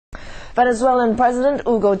Venezuelan President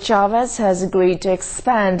Hugo Chavez has agreed to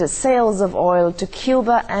expand sales of oil to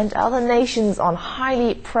Cuba and other nations on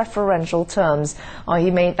highly preferential terms.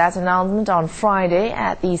 He made that announcement on Friday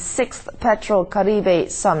at the 6th Petro-Caribe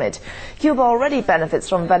Summit. Cuba already benefits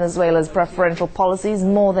from Venezuela's preferential policies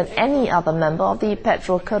more than any other member of the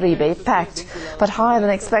Petro-Caribe Pact. But higher than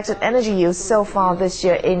expected energy use so far this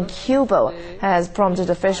year in Cuba has prompted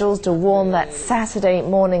officials to warn that Saturday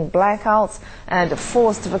morning blackouts and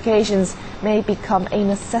forced vacations may become a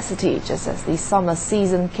necessity just as the summer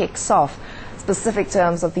season kicks off. Specific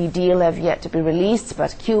terms of the deal have yet to be released,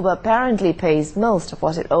 but Cuba apparently pays most of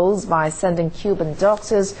what it owes by sending Cuban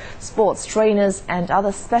doctors, sports trainers and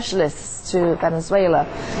other specialists to Venezuela.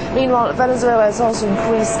 Meanwhile, Venezuela has also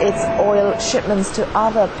increased its oil shipments to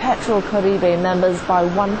other Petro-Caribe members by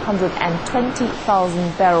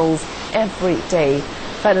 120,000 barrels every day.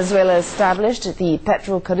 Venezuela established the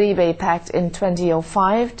Petro-Caribe Pact in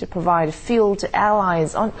 2005 to provide fuel to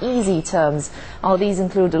allies on easy terms. All these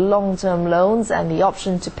include long-term loans and the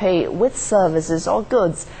option to pay with services or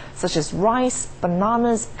goods such as rice,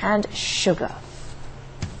 bananas and sugar.